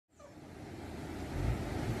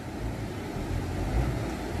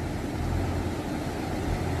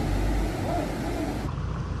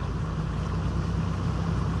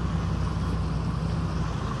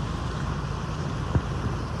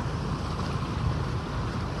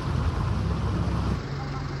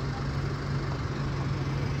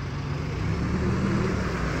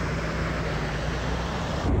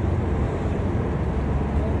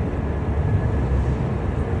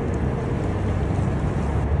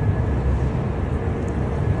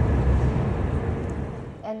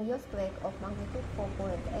earthquake of magnitude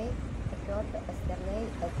 4.8 occurred yesterday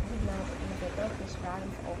at midnight in the Turkish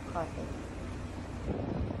province of Hatay.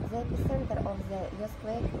 The epicenter of the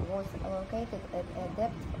earthquake was located at a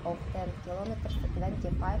depth of 10 kilometers,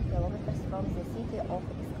 25 kilometers from the city of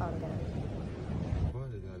Iskenderun.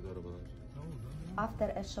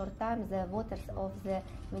 After a short time, the waters of the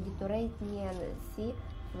Mediterranean Sea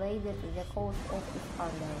flooded the coast of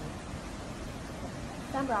Iskenderun.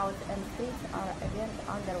 Some roads and streets are again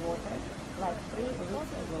underwater, like 3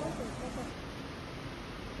 weeks ago.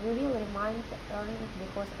 We will remain early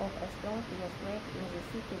because of a strong earthquake in the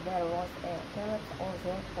city. There was a collapse on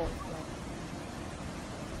the coastline,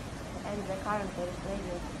 and the current earthquake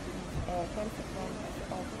is a consequence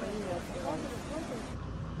of previous ones.